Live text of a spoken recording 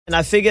And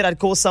I figured I'd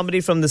call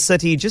somebody from the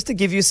city just to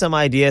give you some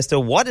idea as to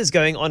what is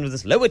going on with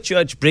this Lower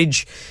Church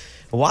Bridge.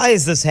 Why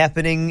is this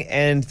happening?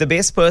 And the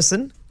best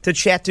person to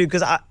chat to,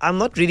 because I'm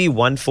not really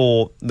one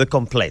for the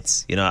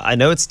complaints. You know, I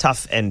know it's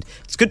tough and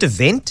it's good to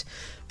vent,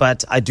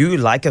 but I do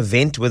like a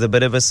vent with a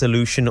bit of a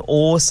solution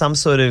or some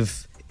sort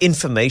of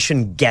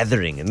information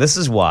gathering. And this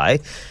is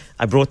why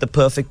I brought the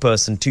perfect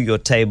person to your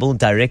table,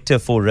 Director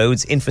for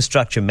Roads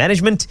Infrastructure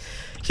Management,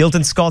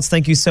 Hilton Scotts.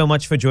 Thank you so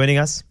much for joining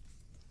us.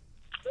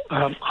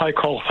 Hi,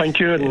 Cole.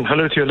 Thank you, and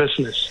hello to your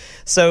listeners.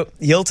 So,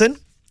 Hilton,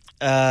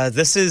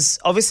 this is,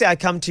 obviously I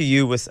come to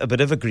you with a bit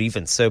of a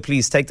grievance, so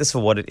please take this for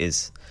what it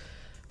is.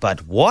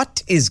 But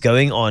what is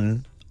going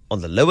on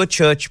the Lower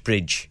Church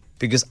Bridge?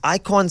 Because I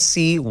can't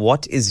see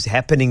what is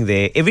happening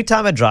there. Every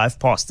time I drive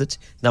past it,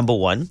 number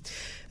one,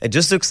 it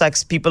just looks like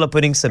people are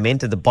putting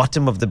cement at the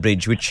bottom of the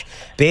bridge, which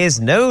bears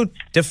no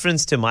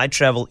difference to my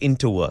travel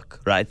into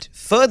work, right?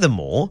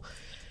 Furthermore,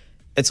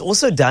 it's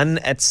also done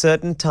at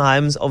certain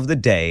times of the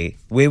day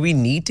where we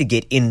need to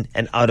get in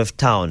and out of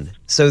town.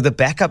 So the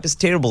backup is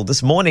terrible.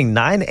 This morning,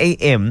 9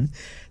 a.m.,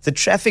 the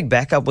traffic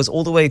backup was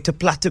all the way to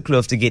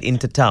Plattekloof to get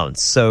into town.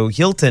 So,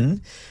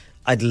 Hilton,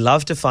 I'd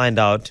love to find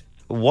out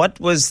what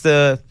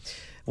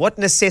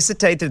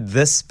necessitated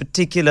this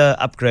particular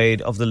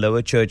upgrade of the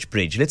Lower Church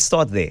Bridge. Let's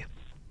start there.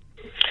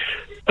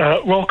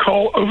 Well,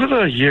 Cole, over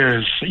the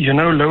years,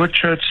 Lower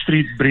Church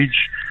Street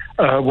Bridge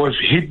was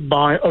hit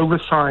by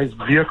oversized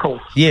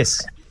vehicles.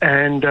 Yes.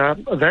 And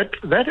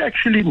that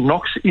actually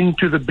knocks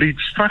into the bridge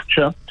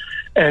structure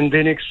and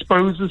then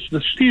exposes the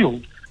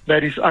steel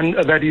that is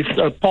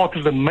part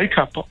of the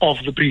makeup of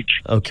the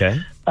bridge. Okay.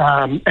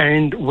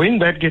 And when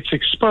that gets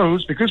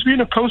exposed, because we're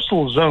in a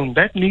coastal zone,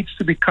 that needs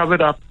to be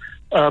covered up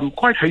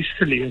quite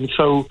hastily. And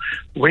so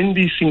when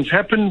these things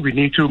happen, we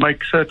need to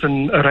make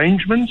certain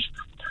arrangements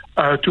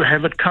to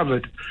have it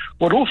covered.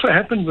 What also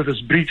happened with this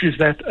bridge is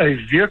that a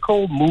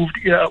vehicle moved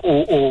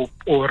or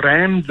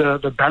rammed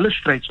the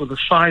balustrades or the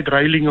side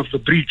railing of the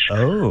bridge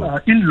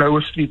in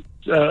Lower Street,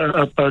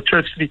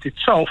 Church Street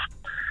itself,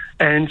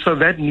 and so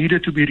that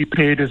needed to be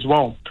repaired as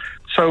well.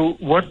 So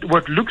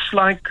what looks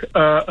like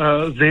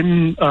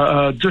them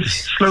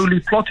just slowly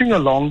plodding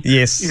along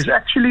is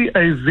actually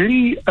a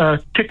very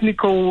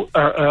technical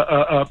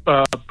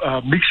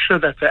mixture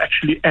that they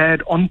actually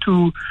add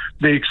onto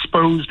the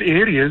exposed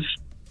areas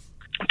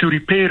to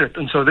repair it.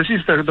 And so this is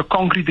the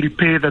concrete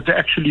repair that they're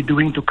actually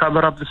doing to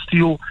cover up the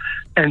steel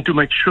and to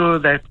make sure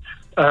that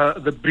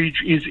the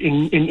bridge is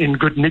in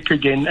good nick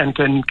again and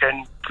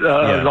can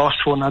last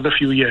for another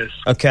few years.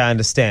 Okay, I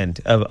understand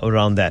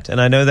around that. And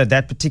I know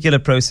that particular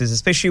process,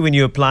 especially when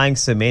you're applying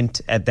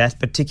cement at that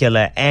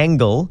particular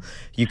angle,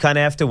 you kind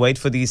of have to wait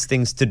for these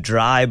things to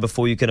dry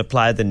before you can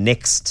apply the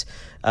next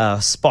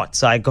spot.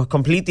 So I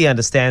completely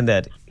understand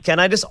that. Can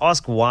I just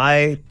ask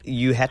why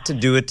you had to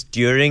do it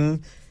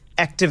during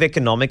active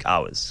economic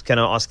hours? Can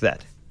I ask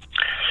that?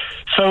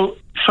 So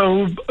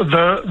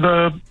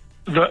the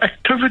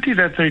activity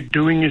that they're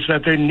doing is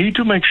that they need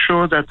to make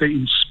sure that they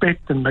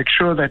inspect and make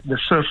sure that the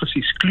surface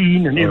is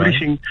clean and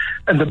everything.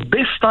 And the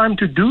best time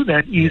to do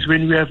that is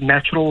when we have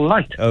natural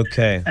light.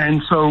 Okay.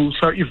 And so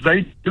if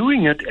they're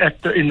doing it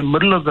in the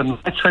middle of the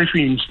night, say for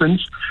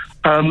instance,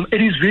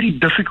 it is very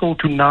difficult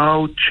to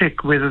now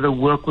check whether the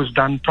work was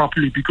done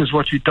properly, because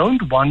what you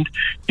don't want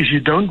is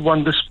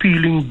this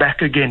peeling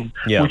back again,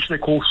 which they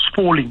call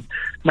spalling.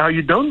 Now,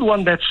 you don't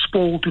want that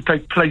spall to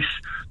take place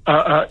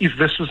if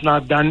this was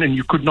not done and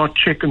you could not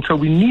check. And so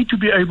we need to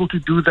be able to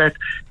do that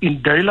in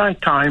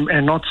daylight time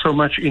and not so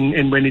much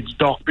in when it's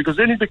dark, because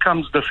then it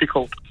becomes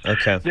difficult.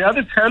 Okay. The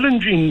other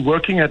challenge in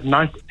working at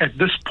night at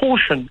this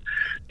portion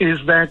is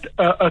that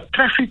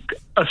traffic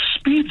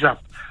speeds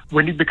up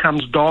when it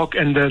becomes dark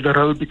and the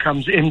road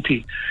becomes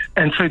empty.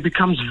 And so it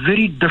becomes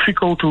very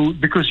difficult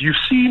because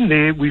you've seen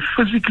there, we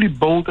physically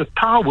built a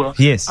tower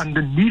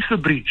underneath the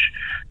bridge.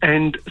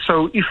 And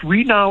so if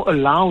we now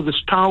allow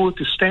this tower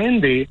to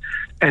stand there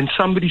and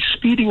somebody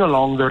speeding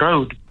along the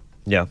road,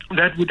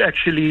 that would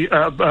actually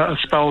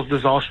spell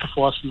disaster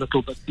for us a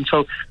little bit. And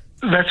so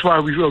that's why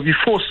we're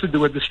forced to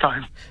do it this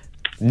time.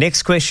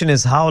 Next question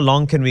is, how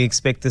long can we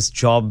expect this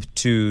job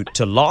to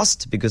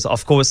last? Because,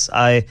 of course,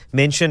 I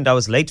mentioned I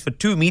was late for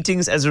 2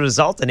 meetings as a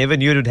result. I never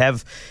knew it would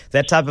have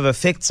that type of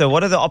effect. So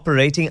what are the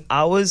operating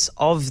hours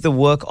of the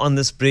work on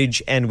this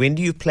bridge, and when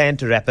do you plan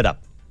to wrap it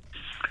up?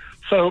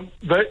 So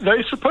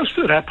they're supposed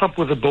to wrap up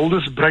with the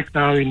builder's break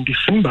now in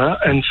December,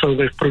 and so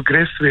they've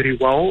progressed very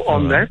well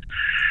on that.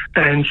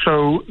 And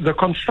so the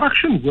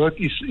construction work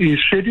is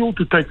scheduled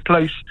to take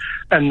place,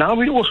 and now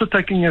we're also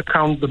taking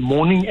account the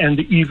morning and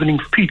the evening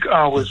peak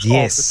hours of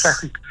the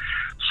traffic.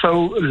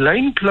 So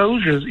lane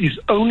closures is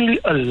only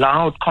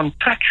allowed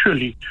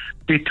contractually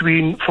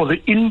for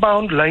the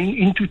inbound lane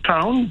into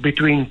town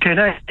between 10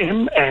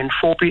 a.m. and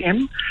 4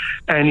 p.m.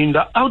 and in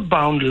the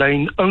outbound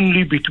lane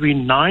only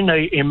between 9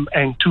 a.m.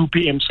 and 2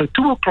 p.m. So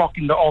 2 o'clock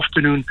in the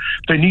afternoon,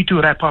 they need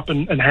to wrap up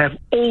and have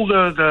all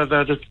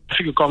the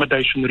traffic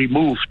accommodation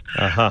removed.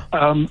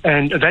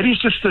 And that is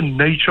just the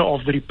nature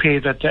of the repair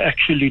that they're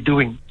actually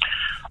doing.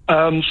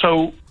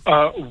 So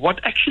what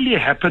actually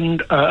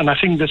happened, and I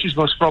think this is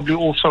most probably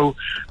also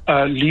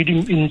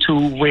leading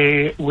into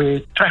where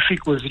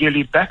traffic was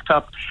really backed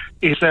up,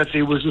 is that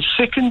there was a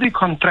secondary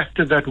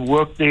contractor that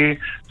worked there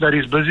that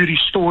is busy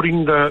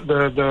restoring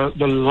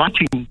the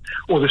lighting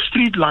or the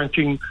street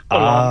lighting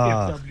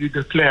along FW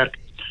de Klerk.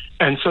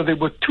 And so there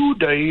were 2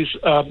 days,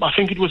 I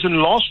think it was in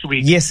last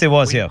week. Yes, it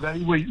was, yeah. They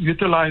were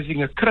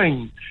utilizing a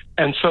crane.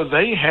 And so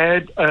they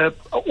had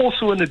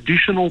also an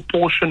additional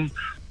portion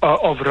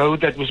of road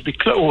that was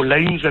or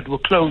lanes that were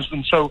closed.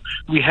 And so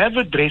we have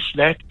addressed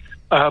that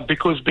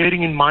because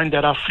bearing in mind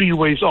that our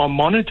freeways are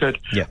monitored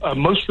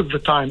most of the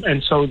time.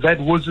 And so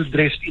that was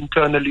addressed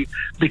internally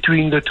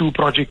between the two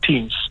project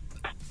teams.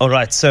 All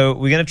right, so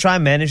we're going to try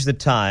and manage the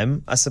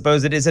time. I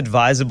suppose it is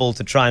advisable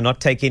to try and not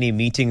take any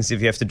meetings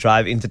if you have to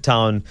drive into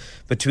town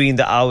between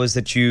the hours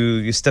that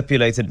you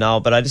stipulated now.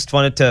 But I just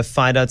wanted to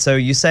find out, so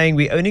you're saying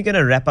we're only going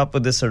to wrap up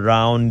with this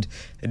around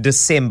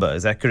December,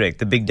 is that correct?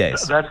 The big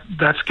days?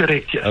 That's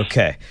correct, yes.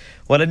 Okay.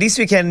 Well, at least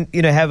we can,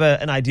 have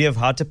an idea of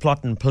how to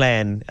plot and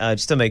plan,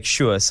 just to make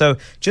sure. So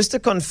just to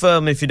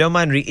confirm, if you don't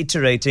mind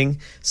reiterating,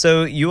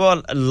 so you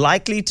are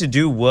likely to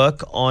do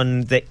work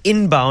on the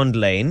inbound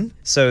lane.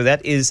 So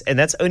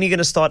that's only going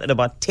to start at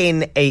about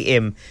 10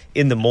 a.m.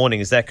 in the morning.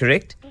 Is that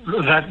correct?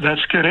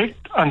 That's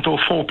correct, until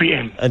 4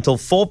 p.m. Until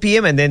 4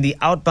 p.m. And then the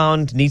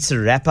outbound needs to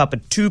wrap up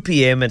at 2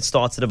 p.m. and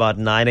starts at about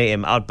 9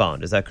 a.m.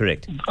 outbound. Is that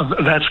correct?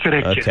 That's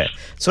correct, okay. Yes.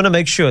 Just want to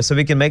make sure so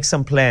we can make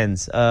some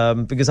plans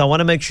because I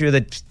want to make sure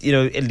that,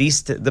 at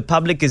least the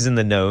public is in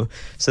the know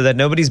so that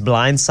nobody's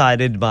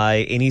blindsided by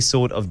any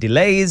sort of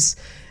delays.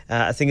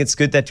 I think it's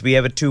good that we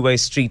have a two-way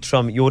street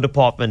from your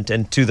department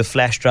and to the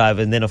flash drive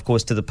and then, of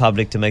course, to the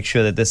public to make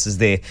sure that this is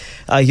there.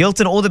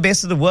 Hilton, all the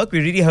best of the work. We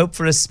really hope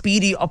for a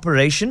speedy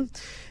operation.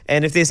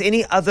 And if there's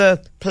any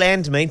other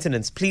planned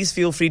maintenance, please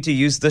feel free to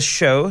use this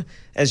show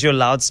as your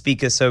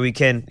loudspeaker so we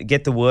can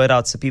get the word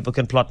out so people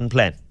can plot and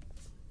plan.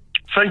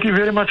 Thank you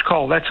very much,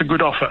 Carl. That's a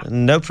good offer.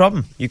 No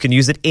problem. You can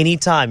use it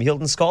anytime.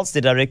 Hilton Scholz,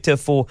 the Director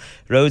for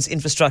Roads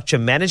Infrastructure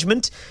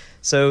Management.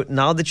 So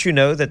now that you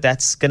know that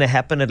that's going to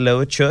happen at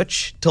Lower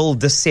Church till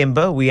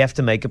December, we have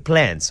to make a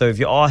plan. So if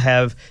you are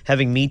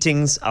having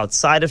meetings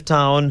outside of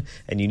town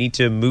and you need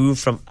to move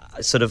from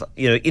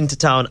into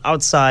town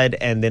outside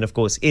and then, of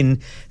course,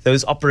 in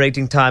those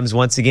operating times,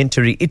 once again,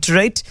 to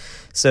reiterate,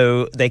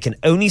 so they can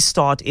only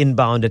start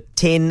inbound at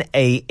 10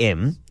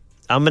 a.m.,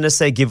 I'm going to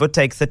say give or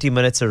take 30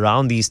 minutes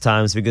around these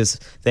times because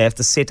they have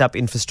to set up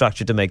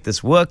infrastructure to make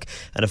this work.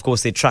 And, of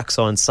course, their trucks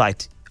are on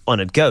site on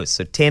it goes.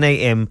 So 10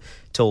 a.m.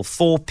 till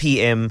 4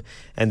 p.m.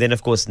 and then,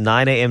 of course,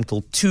 9 a.m.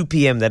 till 2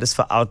 p.m. That is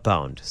for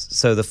outbound.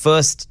 So the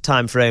first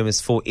time frame is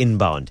for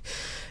inbound.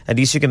 At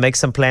least you can make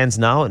some plans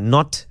now.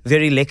 Not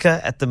very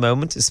lekker at the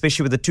moment,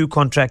 especially with the two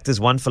contractors,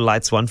 one for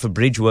lights, one for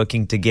bridge,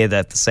 working together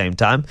at the same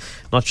time.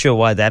 Not sure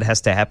why that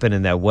has to happen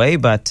in that way,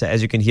 but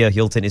as you can hear,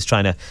 Hilton is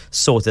trying to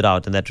sort it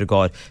out in that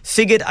regard.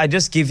 Figured I'd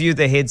just give you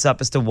the heads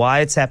up as to why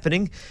it's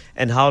happening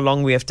and how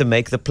long we have to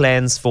make the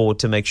plans for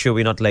to make sure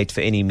we're not late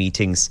for any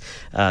meetings.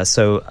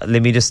 So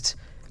let me just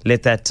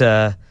let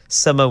that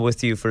simmer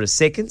with you for a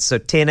second. So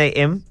 10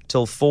 a.m.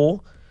 till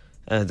 4.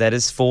 That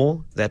is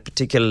for that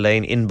particular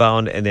lane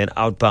inbound and then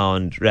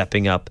outbound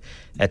wrapping up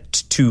at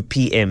 2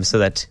 p.m. so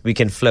that we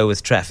can flow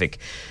with traffic.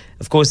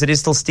 Of course, it is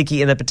still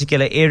sticky in that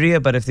particular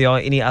area, but if there are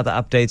any other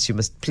updates, you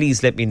must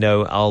please let me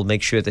know. I'll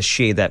make sure to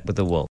share that with the world.